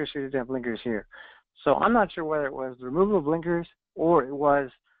had blinkers here, he didn't have blinkers here. So I'm not sure whether it was the removal of blinkers or it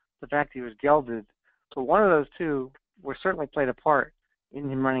was the fact he was gelded. But one of those two were certainly played a part in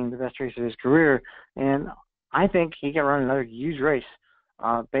him running the best race of his career. And I think he can run another huge race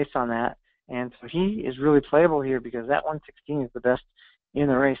based on that. And so he is really playable here because that 116 is the best in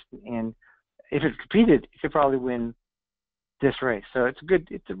the race. And if it competed, he could probably win this race. So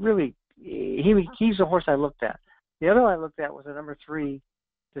he's a horse I looked at. The other one I looked at was a number 3,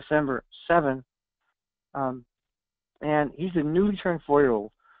 December 7. And he's a newly turned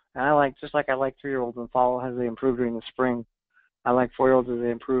 4-year-old. And I like 3-year-olds and follow as they improve during the spring. I like 4-year-olds as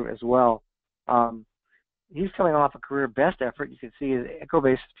they improve as well. He's coming off a career best effort. You can see his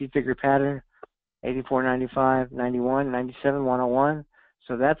equibase speed figure pattern, 84, 95, 91, 97, 101.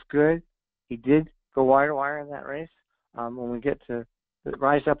 So that's good. He did go wire to wire in that race. When we get to the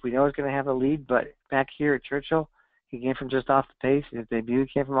Rise Up, we know he's going to have a lead, but back here at Churchill, he came from just off the pace. His debut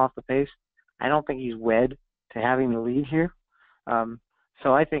came from off the pace. I don't think he's wed to having the lead here.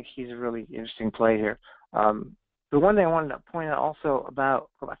 So I think he's a really interesting play here. The one thing I wanted to point out also about,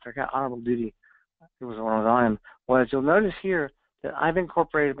 I forgot Honorable Duty, it was one I was on him, was you'll notice here that I've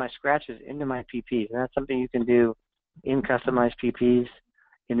incorporated my scratches into my PPs. And that's something you can do in customized PPs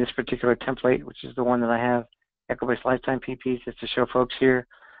in this particular template, which is the one that I have, equibase lifetime PPs, just to show folks here.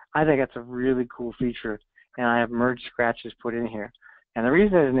 I think that's a really cool feature, and I have merged scratches put in here. And the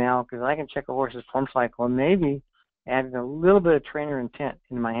reason is now because I can check a horse's form cycle and maybe adding a little bit of trainer intent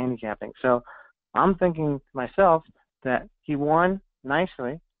in my handicapping. So I'm thinking to myself that he won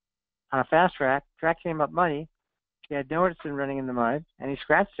nicely on a fast track. Track came up muddy. He had no interest in running in the mud, and he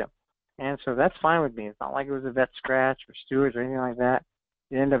scratched him. And so that's fine with me. It's not like it was a vet scratch or stewards or anything like that.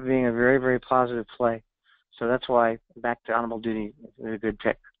 It ended up being a very, very positive play. So that's why back to Honorable Duty is a good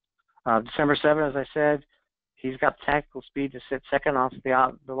pick. December 7, as I said, he's got tactical speed to sit second off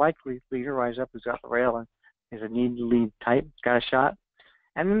the likely leader, Rise Up, who's got the rail and is a need to lead type, got a shot.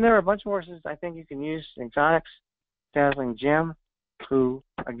 And then there are a bunch of horses I think you can use. Exotics, Dazzling Gem, who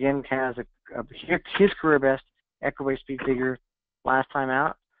again has his career best equibase speed figure last time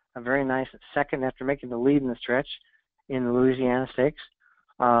out. A very nice second after making the lead in the stretch in the Louisiana Stakes.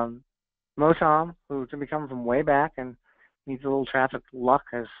 Motom, who's going to be coming from way back and needs a little traffic luck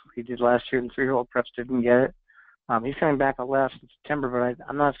as he did last year in the 3-year-old preps, didn't get it. He's coming back a left in September, but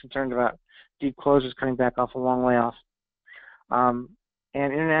I'm not as concerned about deep closers coming back off a long layoff. And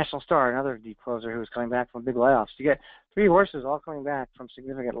International Star, another deep closer who's coming back from big layoffs. You get 3 horses all coming back from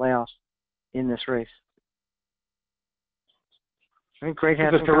significant layoffs in this race. I think Craig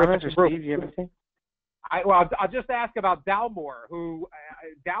has some comments, or Steve, do you have anything? I'll just ask about Dalmore, who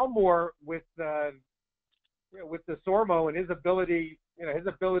Dalmore with the Sormo and his ability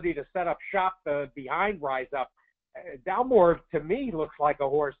to set up shop behind Rise Up. Dalmore to me looks like a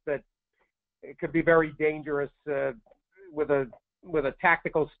horse that could be very dangerous with a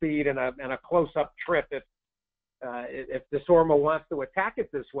tactical speed and a close-up trip if the Sormo wants to attack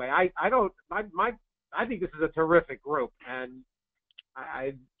it this way. I think this is a terrific group, and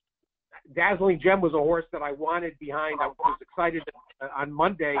Dazzling Gem was a horse that I wanted behind. I was excited on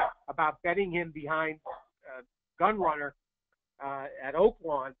Monday about betting him behind Gunrunner at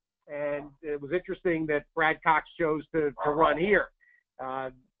Oaklawn, and it was interesting that Brad Cox chose to run here.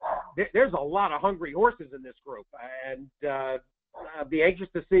 There's a lot of hungry horses in this group, and I'll be anxious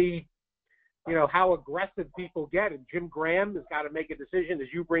to see, how aggressive people get. And Jim Graham has got to make a decision, as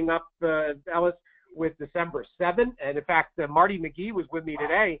you bring up, Ellis, with December 7th. And in fact, Marty McGee was with me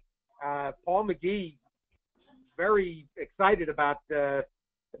today. Paul McGee, very excited about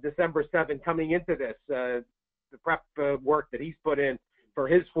December 7th coming into this, the prep work that he's put in for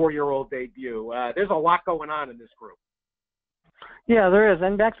his 4-year-old debut. There's a lot going on in this group. Yeah, there is.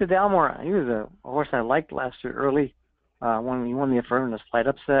 And back to Dalmore, he was a horse I liked last year early when he won the Affirmative slight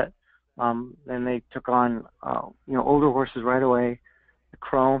upset. Then they took on, older horses right away, the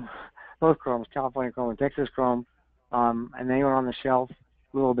Chrome, both Chromes, California Chrome and Texas Chrome, and they were on the shelf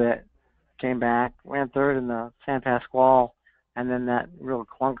a little bit, came back, ran third in the San Pasquale, and then that real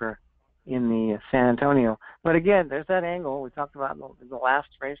clunker in the San Antonio. But again, there's that angle we talked about in the last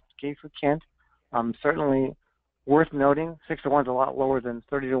race, the case with Kent. Certainly worth noting, 6-1 is a lot lower than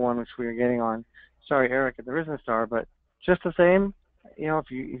 30-1, which we were getting on Eric at the Risen Star, but just the same, if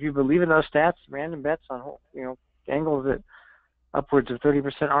you believe in those stats, random bets on, angles at upwards of 30%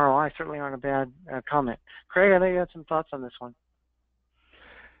 ROI certainly aren't a bad comment. Craig, I know you had some thoughts on this one.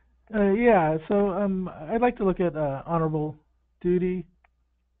 Yeah, so I'd like to look at Honorable Duty,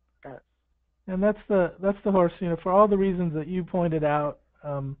 and that's the horse. For all the reasons that you pointed out,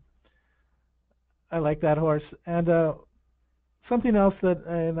 I like that horse. And something else that,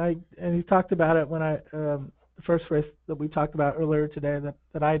 and you talked about it when the first race that we talked about earlier today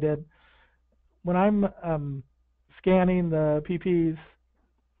that I did. When I'm scanning the PPs,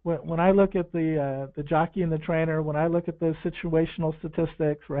 when I look at the jockey and the trainer, when I look at the situational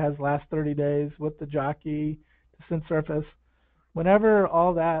statistics where it has last 30 days with the jockey, descent surface, whenever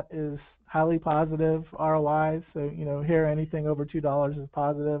all that is highly positive ROI, so here anything over $2 is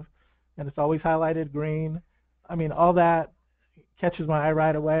positive, and it's always highlighted green. I mean, all that catches my eye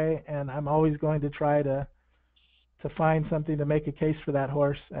right away, and I'm always going to try to find something to make a case for that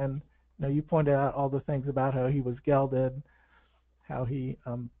horse. And you pointed out all the things about how he was gelded, how he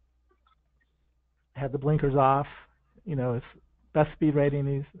had the blinkers off. His best speed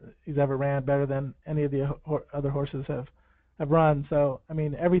rating he's ever ran, better than any of the other horses have run. So I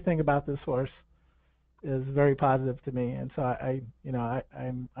mean, everything about this horse is very positive to me. And so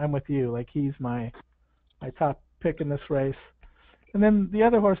I'm with you. Like, he's my top pick in this race. And then the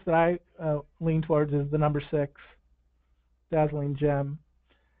other horse that I lean towards is the number 6, Dazzling Gem.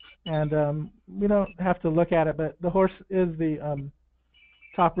 And we don't have to look at it, but the horse is the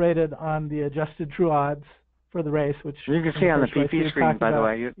top rated on the adjusted true odds for the race, which you can see on the PP screen, by the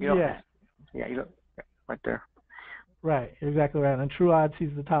way. You don't, right there. Right, exactly right. On true odds, he's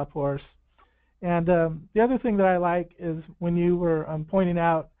the top horse. And the other thing that I like is when you were pointing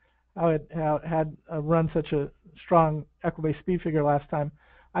out how it had run such a strong equibase speed figure last time.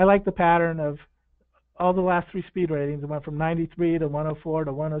 I like the pattern of all the last 3 speed ratings. It went from 93 to 104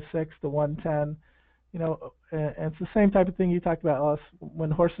 to 106 to 110. And it's the same type of thing you talked about, Ellis,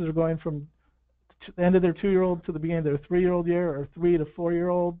 when horses are going from the end of their 2-year-old to the beginning of their 3-year-old year, or 3 to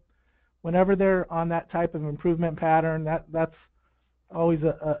 4-year-old. Whenever they're on that type of improvement pattern, that's always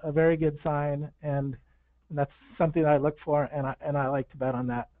a very good sign, and that's something I look for, and I like to bet on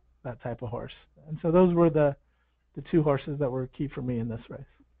that type of horse. And so those were the 2 horses that were key for me in this race.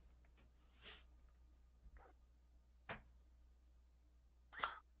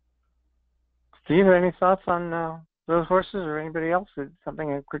 Steve, any thoughts on those horses, or anybody else?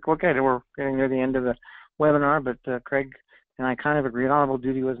 Something a quick look at it. We're getting near the end of the webinar, but Craig and I kind of agreed. Honorable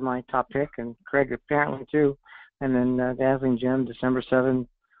Duty was my top pick, and Craig apparently too. And then Dazzling Gem, December 7th,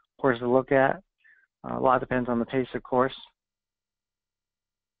 horse to look at. A lot depends on the pace, of course.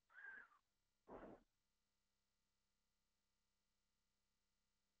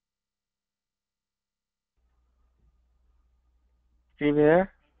 Steve, you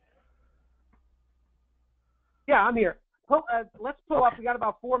there? Yeah, I'm here. Let's pull up. We got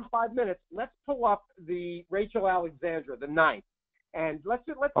about 4 or 5 minutes. Let's pull up the Rachel Alexandra, the 9th, and let's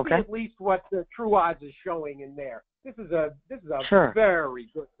see at least what the true odds is showing in there. This is a sure. Very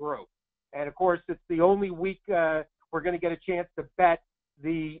good group, and of course it's the only week we're going to get a chance to bet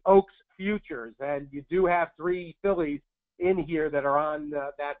the Oaks futures, and you do have 3 fillies in here that are on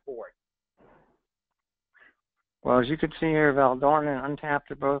that board. Well, as you can see here, Valdorn and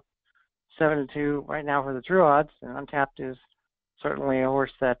Untapped are both 7-2 right now for the true odds, and Untapped is certainly a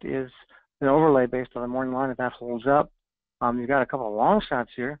horse that is an overlay based on the morning line if that holds up. You've got a couple of long shots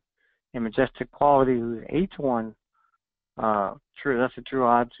here. and Majestic Quality, who's 8-1. True, that's a true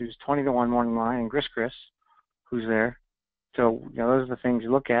odds, who's 20-1 morning line, and Gris, who's there. So, those are the things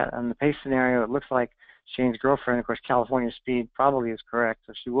you look at. And the pace scenario, it looks like Shane's girlfriend, of course, California Speed probably is correct,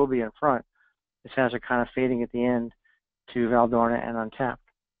 so she will be in front. This has her kind of fading at the end to Valdorna and Untapped.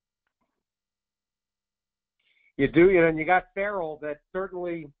 You do, and you got Farrell that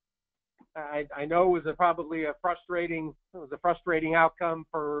certainly, I know was probably a frustrating outcome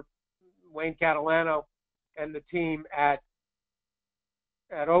for Wayne Catalano and the team at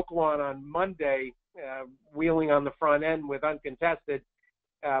Oaklawn on Monday, wheeling on the front end with uncontested.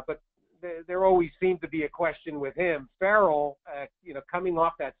 But there always seemed to be a question with him. Farrell, coming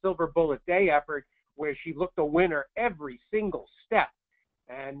off that Silver Bullet Day effort where she looked a winner every single step,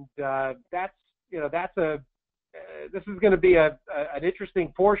 and this is going to be an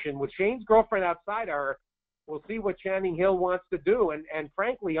interesting portion with Shane's girlfriend outside her. We'll see what Channing Hill wants to do, and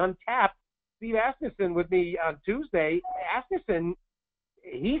frankly, Untapped. Steve Asmussen with me on Tuesday. Asmussen,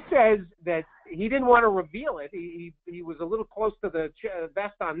 he says that he didn't want to reveal it. He was a little close to the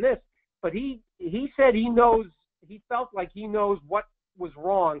vest on this, but he said he felt like he knows what was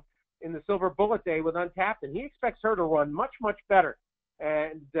wrong in the Silver Bullet Day with Untapped, and he expects her to run much, much better.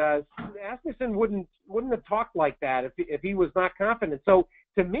 And Asmussen wouldn't have talked like that if he was not confident. So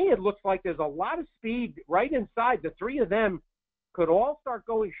to me, it looks like there's a lot of speed right inside. The three of them could all start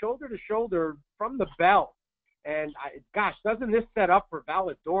going shoulder to shoulder from the bell. And doesn't this set up for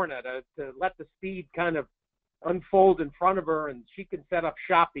Valdorna to let the speed kind of unfold in front of her, and she can set up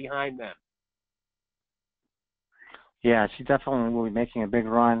shop behind them? Yeah, she definitely will be making a big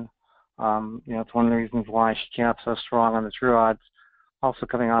run. It's one of the reasons why she came up so strong on the true odds. Also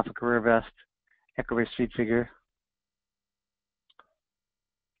coming off a career best Echo Race Street figure.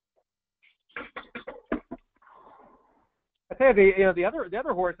 I tell you, the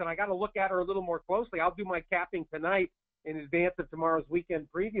other horse, and I got to look at her a little more closely. I'll do my capping tonight in advance of tomorrow's weekend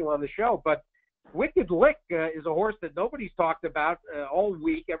preview on the show. But Wicked Lick is a horse that nobody's talked about all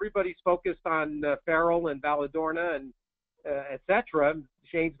week. Everybody's focused on Farrell and Valdorna and etc.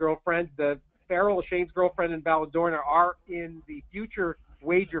 Shane's girlfriend. Farrell, Shane's girlfriend, and Valdorna are in the future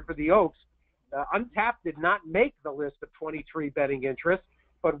wager for the Oaks. Untapped did not make the list of 23 betting interests,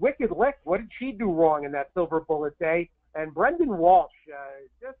 but Wicked Lick, what did she do wrong in that Silver Bullet Day? And Brendan Walsh,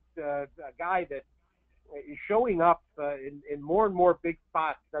 just a guy that is showing up in more and more big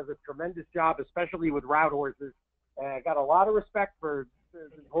spots, does a tremendous job, especially with route horses. Got a lot of respect for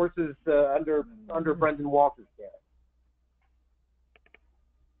horses under Brendan Walsh's care.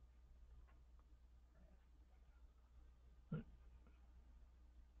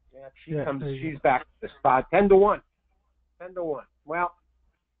 Yeah, she's back to the spot. 10-1. 10-1. Well,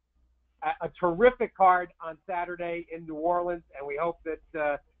 a terrific card on Saturday in New Orleans, and we hope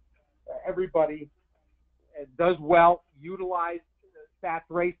that everybody does well, utilize Stats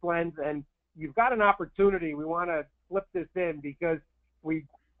Race Lens, and you've got an opportunity. We want to flip this in because we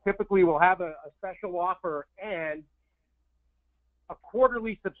typically will have a special offer and a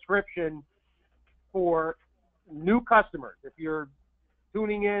quarterly subscription for new customers. If you're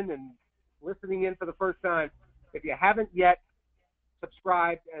tuning in and listening in for the first time, if you haven't yet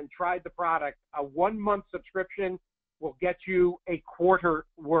subscribed and tried the product, a 1-month subscription will get you a quarter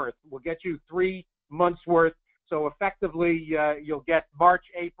worth. Will get you 3 months worth. So effectively, you'll get March,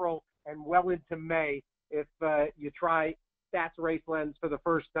 April, and well into May if you try Stats Race Lens for the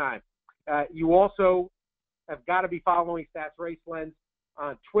first time. You also have got to be following Stats Race Lens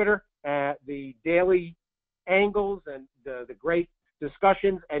on Twitter, the daily angles and the great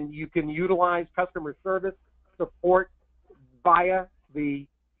discussions, and you can utilize customer service support via the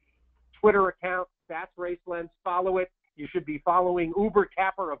Twitter account, Stats Race Lens. Follow it. You should be following Uber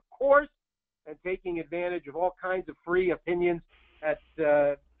Capper, of course, and taking advantage of all kinds of free opinions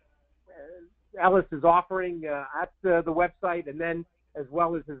that Ellis is offering at the website, and then as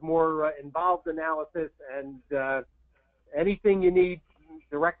well as his more involved analysis and anything you need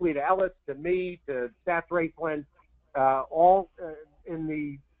directly to Ellis, to me, to Stats Race Lens, all in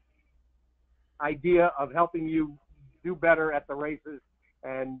the idea of helping you do better at the races.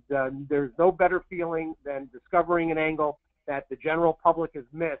 And there's no better feeling than discovering an angle that the general public has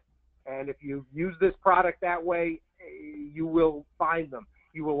missed. And if you use this product that way, you will find them.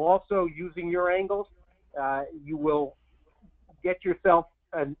 You will also, using your angles, you will get yourself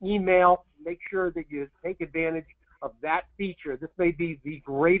an email. Make sure that you take advantage of that feature. This may be the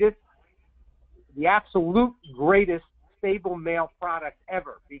greatest, the absolute greatest stable mail product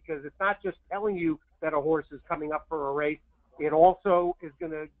ever, because it's not just telling you that a horse is coming up for a race. It also is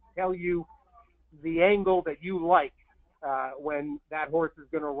going to tell you the angle that you like when that horse is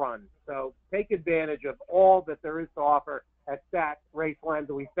going to run. So take advantage of all that there is to offer at Stat Raceland.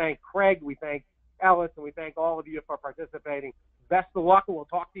 And we thank Craig, we thank Ellis, and we thank all of you for participating. Best of luck, and we'll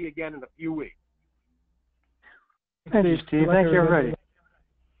talk to you again in a few weeks. Thank you, Steve. Thank you, everybody.